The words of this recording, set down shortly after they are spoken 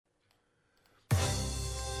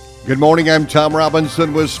Good morning, I'm Tom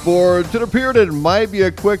Robinson with sports. It appeared it might be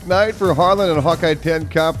a quick night for Harlan and Hawkeye 10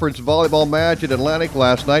 Conference volleyball match at Atlantic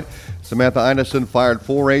last night. Samantha Einesen fired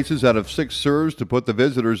 4 aces out of 6 serves to put the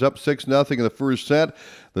visitors up 6-0 in the first set.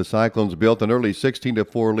 The Cyclones built an early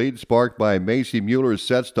 16-4 lead, sparked by Macy Mueller's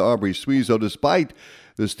sets to Aubrey Suizo. Despite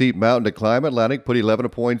the steep mountain to climb, Atlantic put 11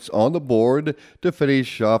 points on the board to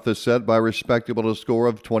finish off the set by a respectable score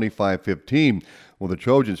of 25-15. When the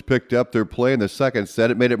Trojans picked up their play in the second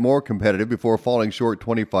set, it made it more competitive before falling short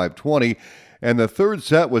 25-20. And the third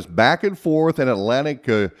set was back and forth, and Atlantic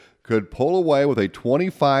could pull away with a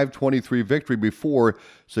 25-23 victory before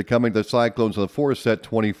succumbing to the Cyclones in the fourth set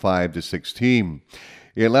 25-16.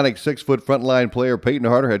 The Atlantic 6-foot frontline player Peyton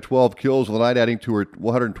Harder had 12 kills on the night, adding to her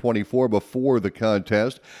 124 before the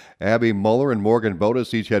contest. Abby Muller and Morgan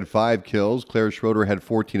Bodas each had 5 kills. Claire Schroeder had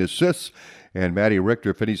 14 assists. And Maddie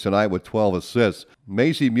Richter finished the night with 12 assists.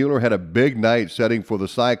 Macy Mueller had a big night setting for the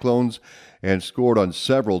Cyclones and scored on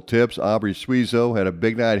several tips. Aubrey Suizo had a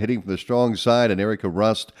big night hitting from the strong side, and Erica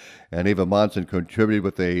Rust and Ava Monson contributed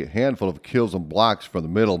with a handful of kills and blocks from the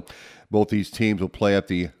middle. Both these teams will play at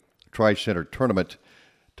the Tri-Center Tournament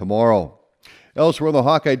tomorrow. Elsewhere in the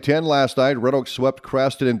Hawkeye 10 last night, Red Oak swept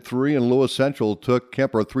Creston in 3, and Lewis Central took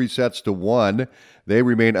Kemper 3-1. They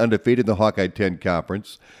remain undefeated in the Hawkeye 10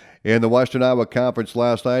 Conference. In the Western Iowa Conference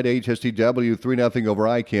last night, HSTW 3-0 over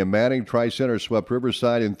ICAM Manning. Tri-Center swept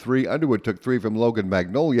Riverside in 3. Underwood took 3 from Logan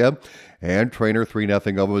Magnolia. And Trainer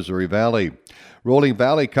 3-0 over Missouri Valley. Rolling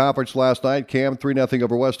Valley Conference last night, Cam 3-0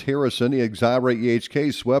 over West Harrison. Exira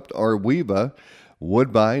EHK swept Arweva.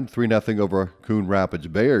 Woodbine 3-0 over Coon Rapids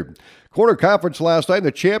Bayard. Quarter conference last night in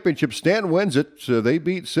the championship, Stanton wins it. So they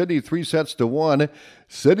beat Sidney 3-1.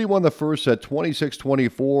 Sidney won the first set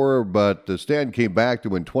 26-24, but Stanton came back to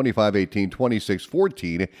win 25-18,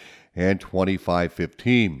 26-14, and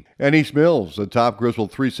 25-15. And East Mills, the top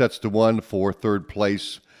Griswold 3-1 for third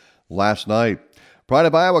place last night. Pride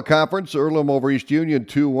of Iowa Conference, Earlham over East Union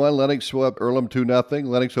 2-1. Lennox swept Earlham 2-0.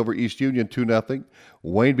 Lennox over East Union 2-0.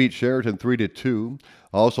 Wayne beat Sheraton 3-2.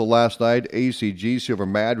 Also last night, ACGC over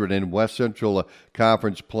Madrid in West Central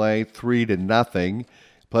Conference play 3-0.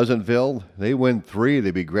 Pleasantville, they win 3.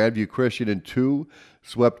 They beat Grandview Christian in 2.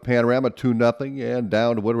 Swept Panorama 2-0 and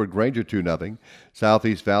down to Woodward Granger 2-0.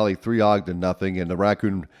 Southeast Valley 3, Ogden 0. In the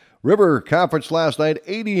Raccoon River Conference last night,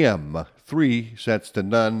 ADM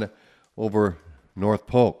 3-0 over North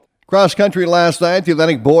Polk. Cross country last night, the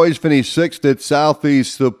Atlantic boys finished 6th at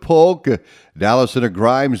Southeast Polk. Dallas and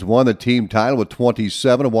Grimes won the team title with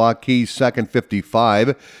 27. Waukee second,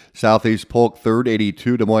 55. Southeast Polk third,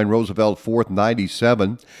 82. Des Moines Roosevelt fourth,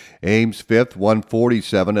 97. Ames fifth,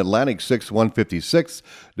 147. Atlantic sixth, 156.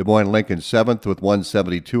 Des Moines Lincoln seventh with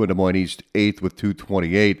 172. And Des Moines East eighth with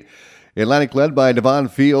 228. Atlantic led by Devon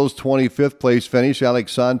Fields, 25th place finish.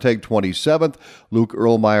 Alex Sontag, 27th. Luke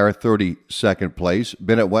Erlmeyer, 32nd place.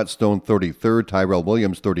 Bennett Whetstone, 33rd. Tyrell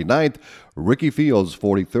Williams, 39th. Ricky Fields,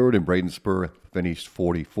 43rd. And Braden Spur finished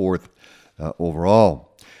 44th overall.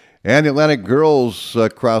 And the Atlantic girls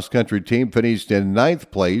cross-country team finished in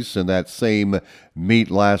 9th place in that same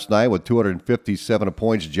meet last night with 257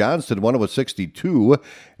 points. Johnston won it with 62.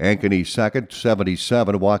 Ankeny second,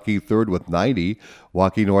 77. Waukee third with 90.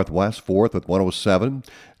 Waukee Northwest fourth with 107.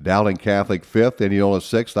 Dowling Catholic fifth. Indianola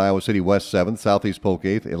sixth. Iowa City West seventh. Southeast Polk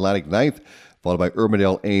eighth. Atlantic ninth, followed by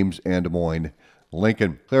Urbandale, Ames, and Des Moines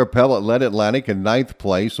Lincoln. Claire Pellet led Atlantic in 9th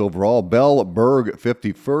place overall. Belle Berg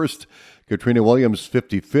 51st. Katrina Williams,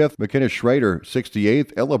 55th. McKenna Schrader,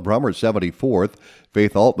 68th. Ella Brummer, 74th.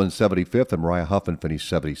 Faith Altman, 75th. And Mariah Huffman finished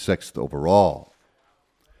 76th overall.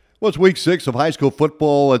 Well, it's week 6 of high school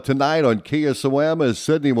football tonight on KSOM as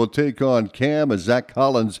Sydney will take on Cam, as Zach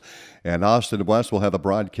Collins and Austin West will have the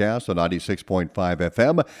broadcast on 96.5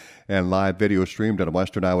 FM and live video streamed on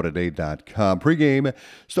westerniowatoday.com. Pregame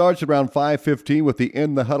starts around 5:15 with the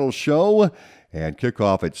In the Huddle show, and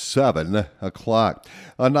kickoff at 7 o'clock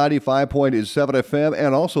on 95.7 FM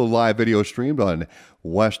and also live video streamed on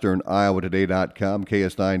westerniowatoday.com.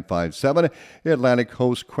 KS957. Atlantic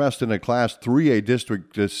hosts Creston in Class 3A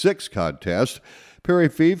District 6 contest. Perry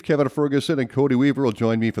Feeve, Kevin Ferguson, and Cody Weaver will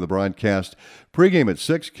join me for the broadcast. Pregame at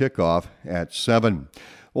 6, kickoff at 7.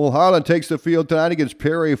 Well, Harlan takes the field tonight against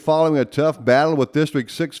Perry following a tough battle with District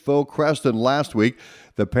 6 foe Creston last week.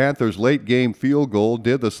 The Panthers' late-game field goal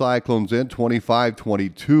did the Cyclones in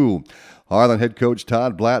 25-22. Harlan head coach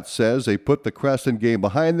Todd Blatt says they put the Creston game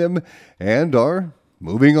behind them and are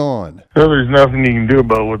moving on. Well, there's nothing you can do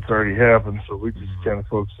about what's already happened, so we just kind of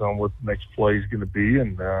focus on what the next play is going to be,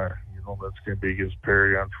 and that's going to be against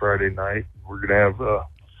Perry on Friday night. We're going to have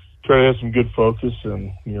try to have some good focus,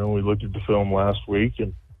 and we looked at the film last week,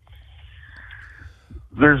 and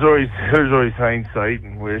There's always hindsight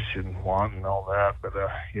and wish and want and all that, but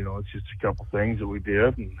it's just a couple things that we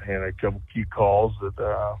did and a couple key calls that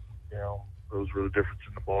those were the difference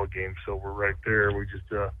in the ball game. So we're right there. We just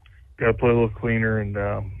got to play a little cleaner and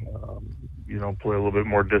play a little bit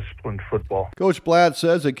more disciplined football. Coach Blatt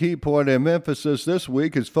says a key point of emphasis this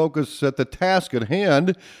week is focus at the task at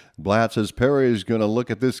hand. Blatt says Perry is going to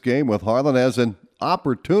look at this game with Harlan as an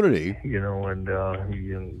opportunity.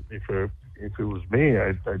 If it was me,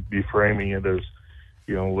 I'd be framing it as,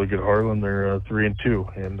 look at Harlan, they're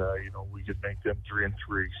 3-2, and we could make them 3-3.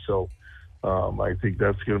 So I think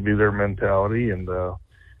that's going to be their mentality, and they're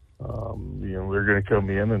going to come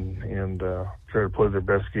in and try to play their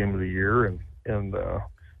best game of the year, and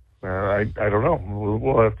I don't know.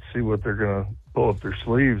 We'll have to see what they're going to pull up their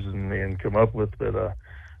sleeves and come up with, but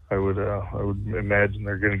I would imagine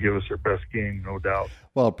they're going to give us their best game, no doubt.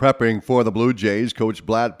 While prepping for the Blue Jays, Coach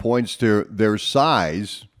Blatt points to their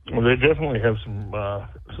size. Well, they definitely have some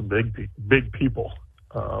big people.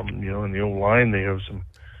 In the old line, they have some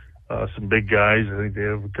big guys. I think they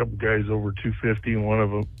have a couple guys over 250, and one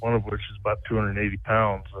of which is about 280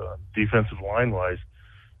 pounds. Defensive line wise,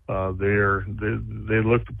 they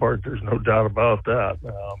look the part. There's no doubt about that.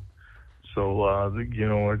 So, I think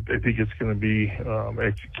it's going to be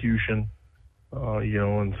execution,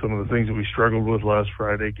 and some of the things that we struggled with last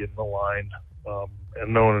Friday, getting aligned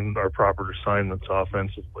and knowing our proper assignments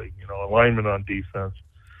offensively, alignment on defense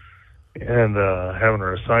and having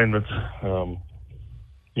our assignments, kind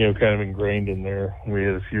of ingrained in there. We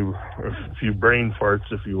had a few brain farts,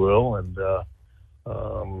 if you will, and,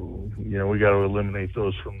 we got to eliminate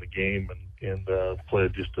those from the game and play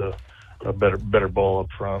just a better ball up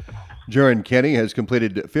front. Jaron Kenny has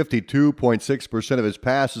completed 52.6% of his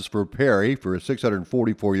passes for Perry for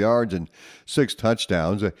 644 yards and 6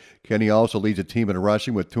 touchdowns. Kenny also leads the team in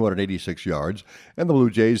rushing with 286 yards, and the Blue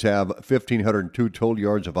Jays have 1,502 total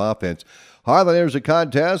yards of offense. Harlan enters the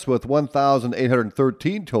contest with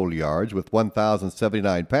 1,813 total yards, with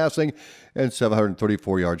 1,079 passing and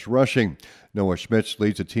 734 yards rushing. Noah Schmitz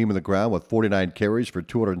leads the team in the ground with 49 carries for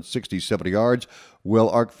 267 yards.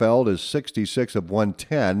 Will Arkfeld is 66 of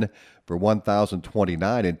 110 for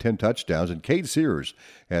 1,029 and 10 touchdowns. And Cade Sears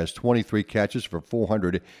has 23 catches for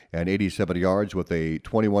 487 yards with a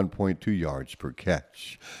 21.2 yards per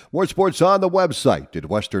catch. More sports on the website at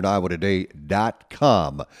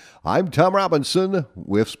westerniowatoday.com. I'm Tom Robinson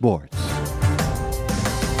with sports.